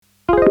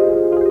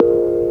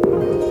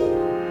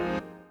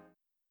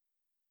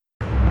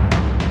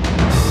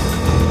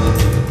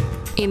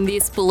In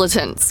this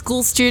bulletin,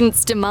 school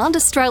students demand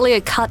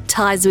Australia cut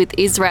ties with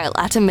Israel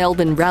at a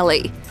Melbourne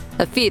rally.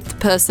 A fifth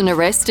person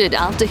arrested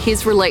after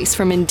his release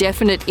from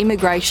indefinite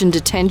immigration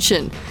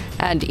detention.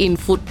 And in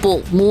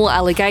football, more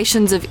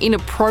allegations of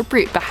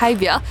inappropriate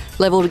behaviour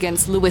levelled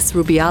against Luis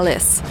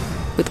Rubiales.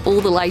 With all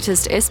the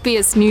latest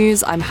SBS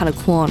News, I'm Hannah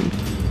Kwan.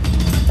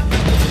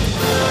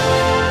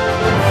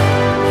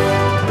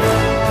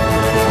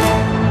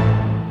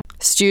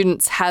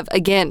 Students have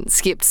again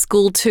skipped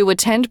school to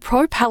attend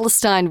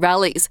pro-Palestine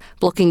rallies,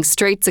 blocking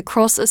streets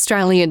across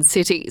Australian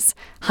cities.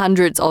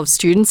 Hundreds of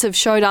students have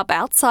showed up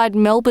outside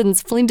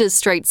Melbourne's Flinders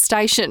Street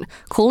station,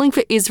 calling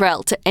for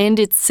Israel to end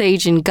its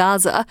siege in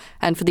Gaza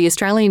and for the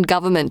Australian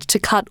government to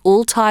cut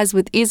all ties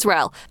with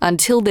Israel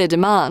until their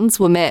demands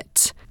were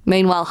met.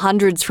 Meanwhile,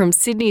 hundreds from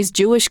Sydney's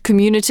Jewish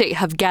community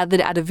have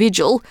gathered at a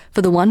vigil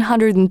for the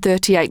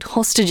 138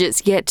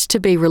 hostages yet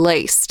to be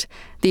released.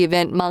 The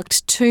event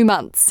marked 2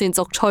 months since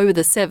October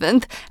the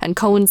 7th and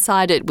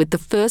coincided with the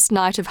first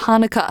night of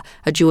Hanukkah,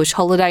 a Jewish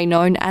holiday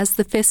known as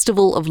the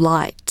Festival of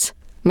Light.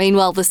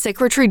 Meanwhile, the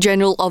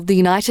Secretary-General of the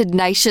United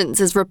Nations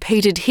has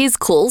repeated his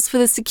calls for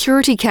the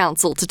Security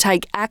Council to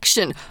take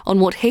action on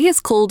what he has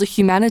called a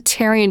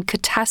humanitarian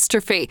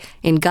catastrophe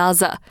in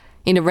Gaza.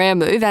 In a rare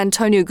move,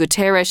 Antonio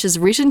Guterres has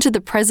written to the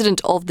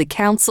President of the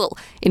Council,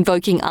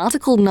 invoking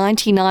Article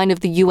 99 of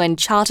the UN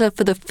Charter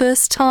for the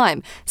first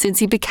time since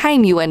he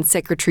became UN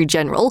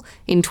Secretary-General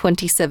in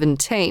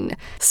 2017.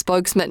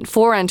 Spokesman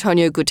for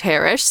Antonio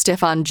Guterres,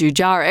 Stefan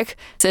Dujarric,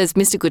 says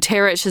Mr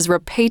Guterres has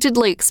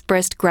repeatedly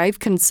expressed grave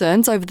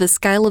concerns over the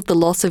scale of the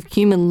loss of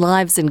human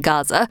lives in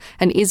Gaza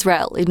and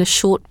Israel in a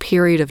short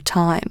period of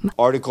time.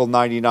 Article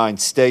 99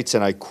 states,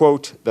 and I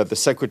quote, that the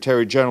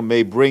Secretary-General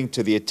may bring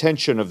to the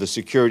attention of the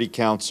Security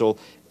Council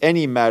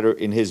any matter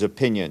in his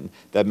opinion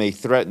that may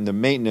threaten the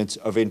maintenance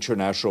of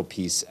international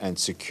peace and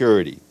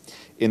security.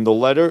 In the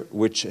letter,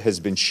 which has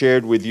been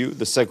shared with you,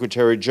 the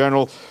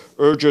Secretary-General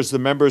urges the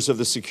members of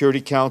the Security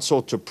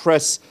Council to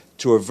press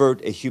to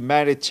avert a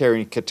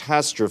humanitarian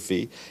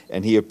catastrophe,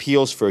 and he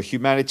appeals for a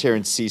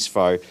humanitarian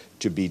ceasefire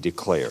to be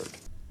declared.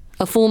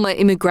 A former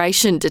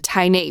immigration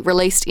detainee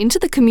released into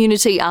the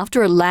community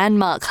after a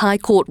landmark High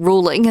Court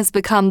ruling has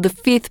become the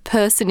fifth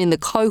person in the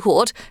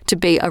cohort to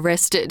be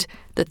arrested.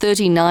 The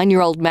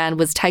 39-year-old man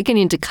was taken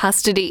into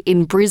custody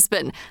in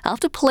Brisbane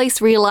after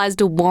police realised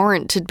a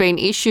warrant had been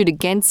issued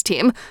against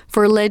him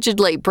for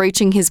allegedly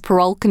breaching his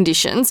parole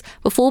conditions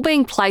before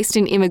being placed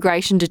in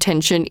immigration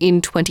detention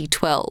in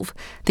 2012.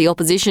 The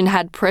opposition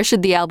had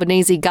pressured the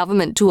Albanese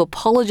government to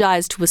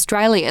apologise to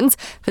Australians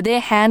for their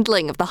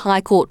handling of the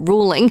High Court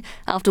ruling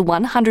after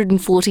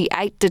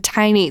 148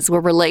 detainees were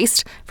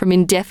released from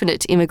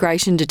indefinite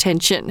immigration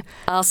detention.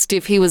 Asked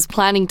if he was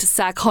planning to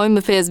sack Home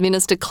Affairs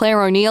Minister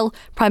Claire O'Neill,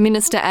 Prime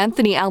Minister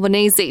Anthony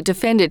Albanese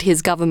defended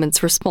his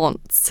government's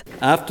response.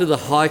 After the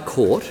High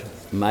Court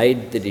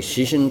made the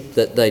decision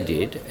that they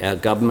did, our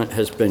government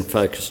has been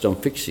focused on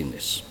fixing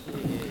this.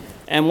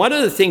 And one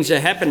of the things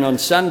that happened on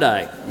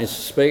Sunday, Mr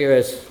Speaker,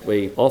 as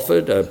we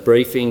offered a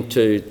briefing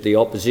to the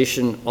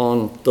opposition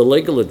on the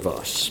legal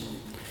advice.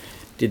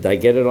 Did they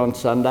get it on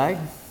Sunday?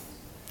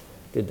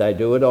 Did they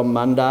do it on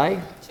Monday?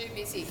 Too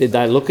busy. Did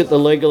they look at the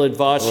legal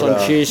advice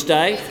on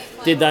Tuesday?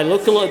 Did they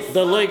look at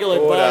the legal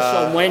advice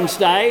on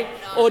Wednesday?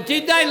 Or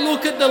did they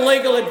look at the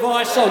legal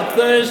advice on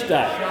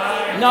Thursday?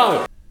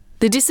 No.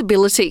 The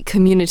disability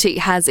community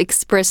has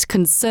expressed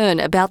concern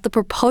about the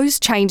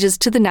proposed changes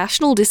to the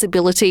National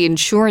Disability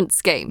Insurance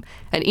Scheme.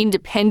 An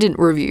independent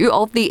review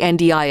of the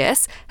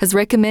NDIS has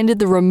recommended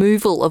the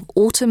removal of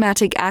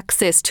automatic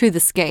access to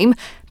the scheme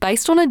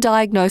based on a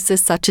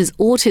diagnosis such as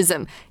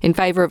autism in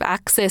favour of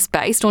access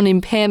based on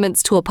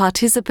impairments to a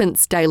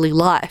participant's daily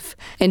life.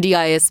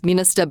 NDIS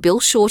Minister Bill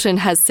Shorten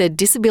has said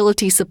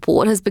disability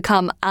support has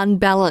become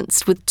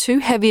unbalanced with too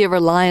heavy a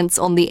reliance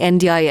on the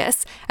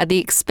NDIS at the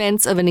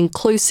expense of an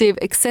inclusive,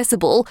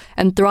 accessible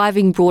and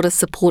thriving broader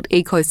support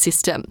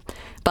ecosystem.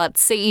 But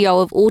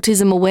CEO of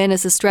Autism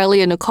Awareness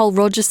Australia, Nicole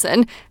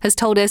Rogerson, has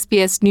told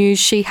SBS News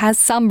she has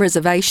some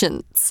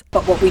reservations.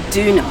 But what we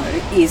do know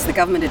is the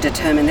government have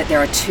determined that there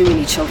are too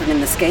many children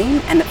in the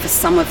scheme and that for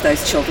some of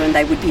those children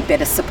they would be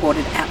better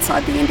supported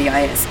outside the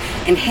NDIS,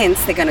 and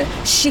hence they're going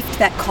to shift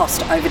that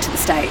cost over to the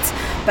states.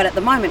 But at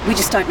the moment we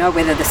just don't know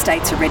whether the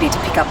states are ready to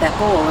pick up that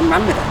ball and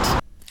run with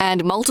it.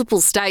 And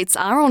multiple states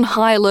are on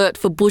high alert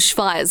for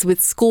bushfires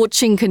with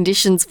scorching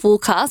conditions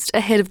forecast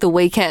ahead of the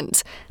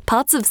weekend.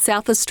 Parts of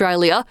South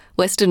Australia,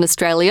 Western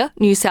Australia,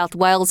 New South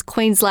Wales,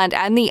 Queensland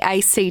and the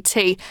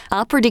ACT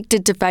are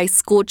predicted to face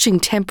scorching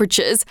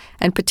temperatures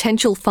and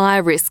potential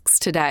fire risks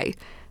today.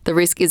 The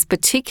risk is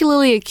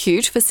particularly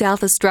acute for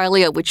South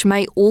Australia, which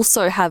may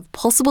also have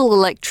possible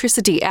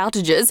electricity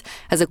outages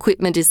as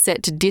equipment is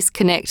set to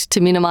disconnect to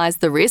minimise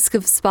the risk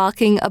of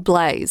sparking a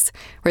blaze.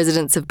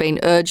 Residents have been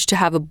urged to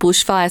have a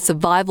bushfire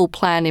survival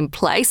plan in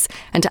place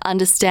and to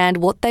understand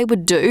what they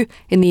would do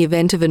in the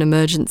event of an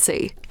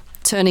emergency.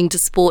 Turning to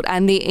sport,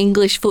 and the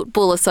English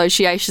Football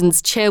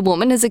Association's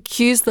chairwoman has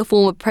accused the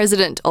former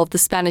president of the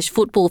Spanish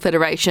Football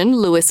Federation,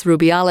 Luis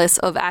Rubiales,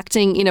 of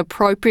acting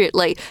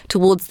inappropriately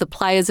towards the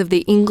players of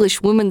the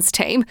English women's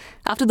team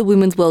after the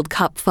Women's World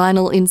Cup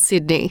final in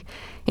Sydney.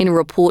 In a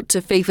report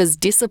to FIFA's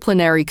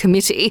disciplinary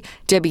committee,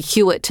 Debbie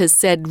Hewitt has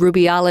said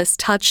Rubiales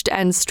touched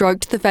and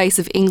stroked the face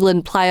of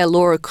England player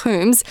Laura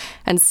Coombs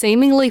and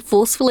seemingly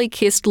forcefully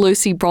kissed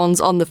Lucy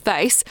Bronze on the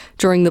face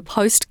during the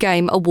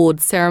post-game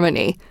awards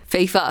ceremony.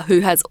 FIFA,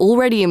 who has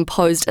already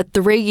imposed a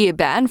 3-year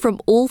ban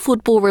from all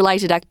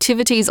football-related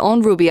activities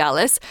on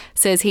Rubiales,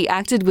 says he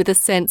acted with a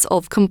sense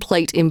of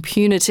complete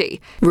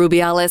impunity.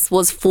 Rubiales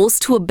was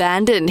forced to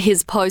abandon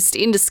his post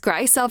in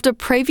disgrace after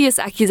previous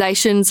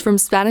accusations from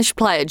Spanish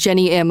player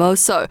Jenny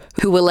Hermoso,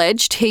 who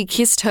alleged he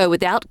kissed her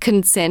without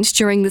consent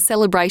during the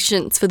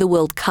celebrations for the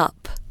World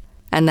Cup.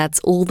 And that's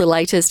all the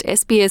latest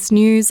SBS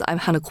News. I'm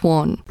Hannah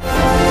Kwan.